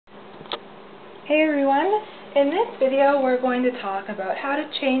Hey everyone! In this video we're going to talk about how to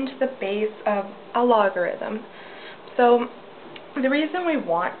change the base of a logarithm. So the reason we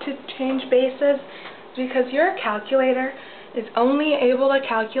want to change bases is because your calculator is only able to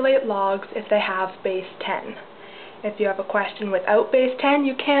calculate logs if they have base 10. If you have a question without base 10,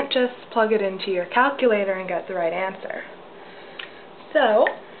 you can't just plug it into your calculator and get the right answer. So,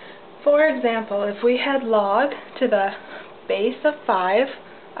 for example, if we had log to the base of 5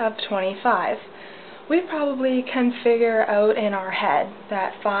 of 25, we probably can figure out in our head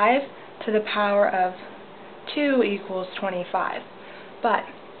that 5 to the power of 2 equals 25. But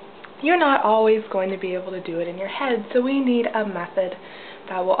you're not always going to be able to do it in your head, so we need a method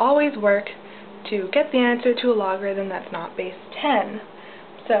that will always work to get the answer to a logarithm that's not base 10.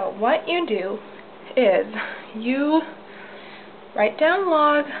 So what you do is you write down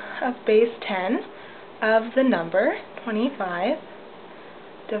log of base 10 of the number 25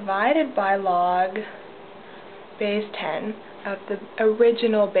 divided by log base 10 of the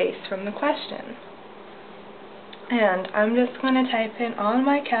original base from the question. And I'm just going to type in on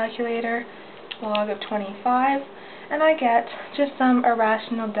my calculator log of 25, and I get just some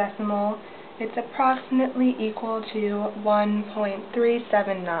irrational decimal. It's approximately equal to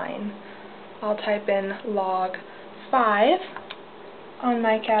 1.379. I'll type in log 5 on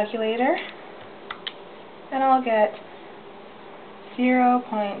my calculator, and I'll get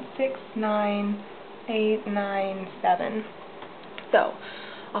 0.69897. So,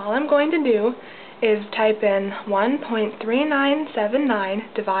 all I'm going to do is type in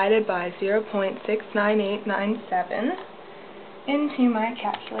 1.3979 divided by 0.69897 into my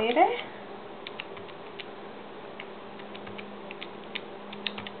calculator.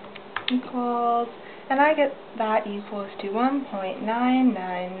 Equals, and I get that equals to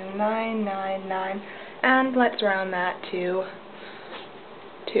 1.99999, and let's round that to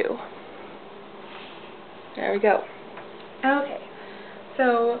 2. There we go. Okay,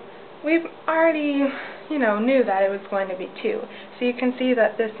 so we've already, knew that it was going to be 2. So you can see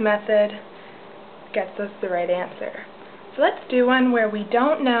that this method gets us the right answer. So let's do one where we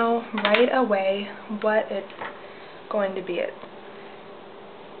don't know right away what it's going to be.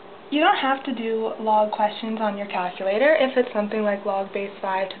 You don't have to do log questions on your calculator if it's something like log base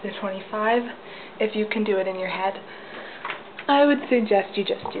 5 to the 25. If you can do it in your head, I would suggest you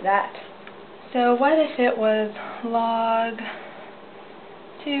just do that. So what if it was log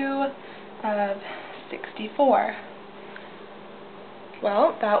 2 of 64?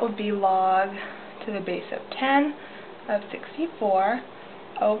 Well, that would be log to the base of 10 of 64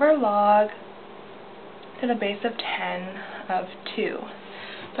 over log to the base of 10 of 2.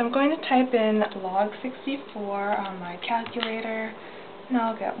 So I'm going to type in log 64 on my calculator, and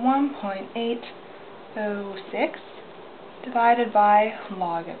I'll get 1.806 divided by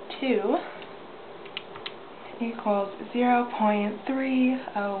log of 2 equals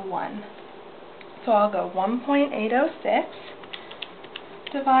 0.301. So I'll go 1.806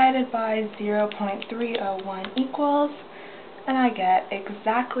 divided by 0.301 equals, and I get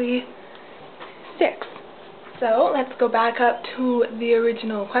exactly 6. So let's go back up to the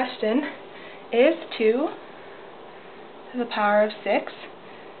original question. Is 2 to the power of 6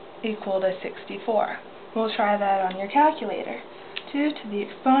 equal to 64? We'll try that on your calculator. 2 to the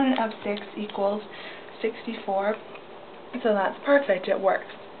exponent of 6 equals 64. So that's perfect, it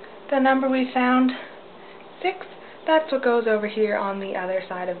works. The number we found, 6, that's what goes over here on the other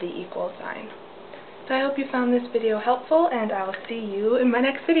side of the equal sign. So I hope you found this video helpful, and I'll see you in my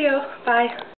next video. Bye!